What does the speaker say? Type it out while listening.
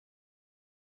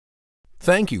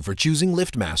Thank you for choosing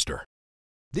LiftMaster.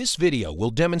 This video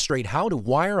will demonstrate how to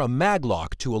wire a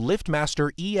Maglock to a LiftMaster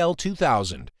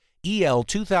EL2000,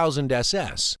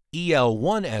 EL2000SS,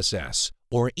 EL1SS,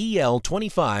 or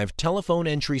EL25 telephone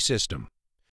entry system.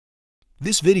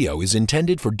 This video is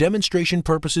intended for demonstration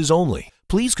purposes only.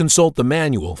 Please consult the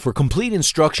manual for complete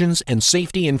instructions and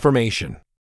safety information.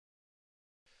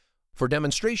 For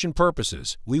demonstration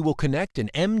purposes, we will connect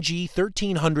an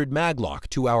MG1300 Maglock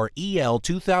to our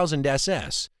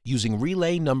EL2000SS using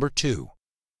relay number 2.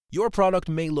 Your product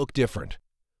may look different.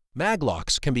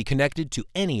 Maglocks can be connected to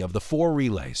any of the 4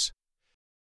 relays.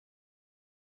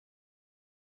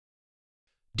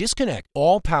 Disconnect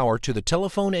all power to the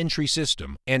telephone entry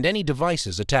system and any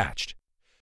devices attached.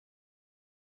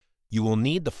 You will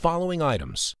need the following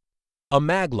items: a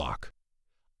Maglock,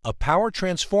 a power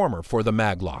transformer for the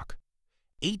Maglock,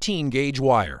 18-gauge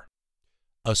wire,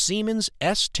 a Siemens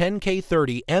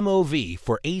S10K30 MOV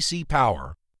for AC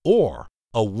power, or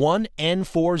a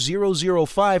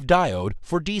 1N4005 diode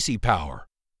for DC power,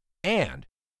 and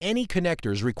any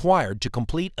connectors required to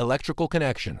complete electrical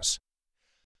connections.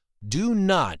 Do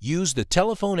not use the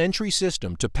telephone entry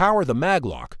system to power the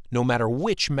Maglock, no matter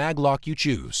which Maglock you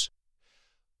choose.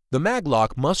 The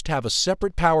Maglock must have a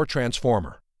separate power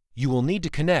transformer. You will need to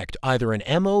connect either an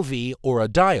MOV or a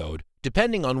diode,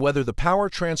 depending on whether the power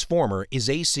transformer is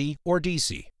AC or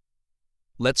DC.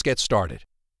 Let's get started.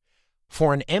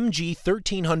 For an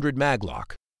MG1300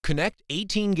 Maglock, connect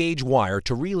 18-gauge wire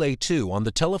to relay 2 on the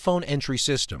telephone entry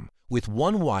system, with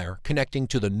one wire connecting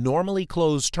to the normally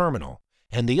closed terminal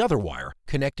and the other wire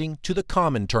connecting to the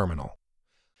common terminal.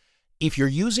 If you're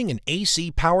using an AC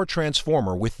power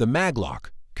transformer with the Maglock,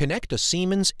 connect a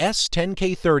Siemens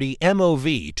S10K30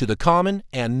 MOV to the common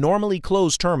and normally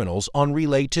closed terminals on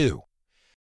relay 2.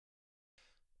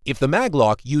 If the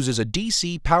Maglock uses a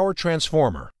DC power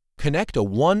transformer, connect a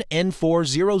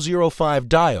 1N4005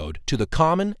 diode to the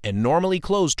common and normally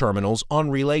closed terminals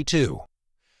on relay 2.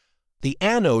 The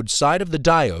anode side of the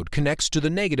diode connects to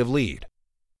the negative lead.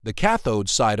 The cathode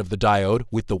side of the diode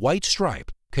with the white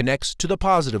stripe connects to the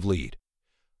positive lead.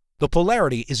 The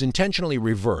polarity is intentionally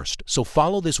reversed, so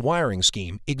follow this wiring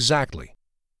scheme exactly.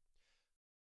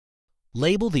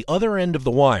 Label the other end of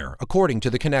the wire according to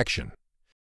the connection.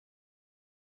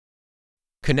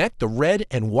 Connect the red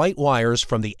and white wires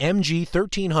from the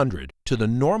MG1300 to the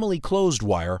normally closed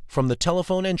wire from the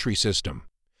telephone entry system.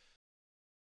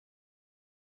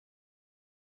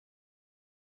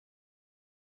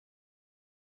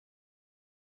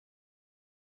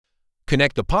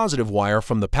 Connect the positive wire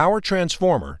from the power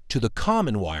transformer to the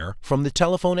common wire from the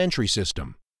telephone entry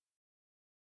system.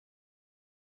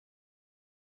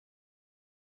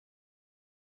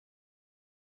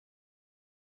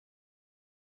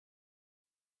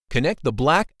 Connect the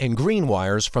black and green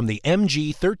wires from the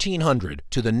MG1300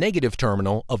 to the negative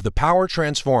terminal of the power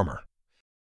transformer.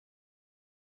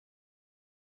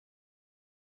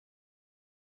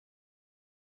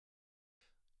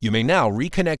 You may now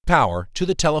reconnect power to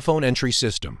the telephone entry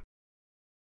system.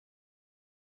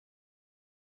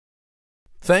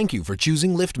 Thank you for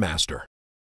choosing LiftMaster.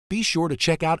 Be sure to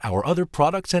check out our other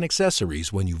products and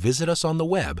accessories when you visit us on the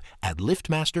web at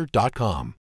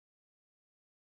liftmaster.com.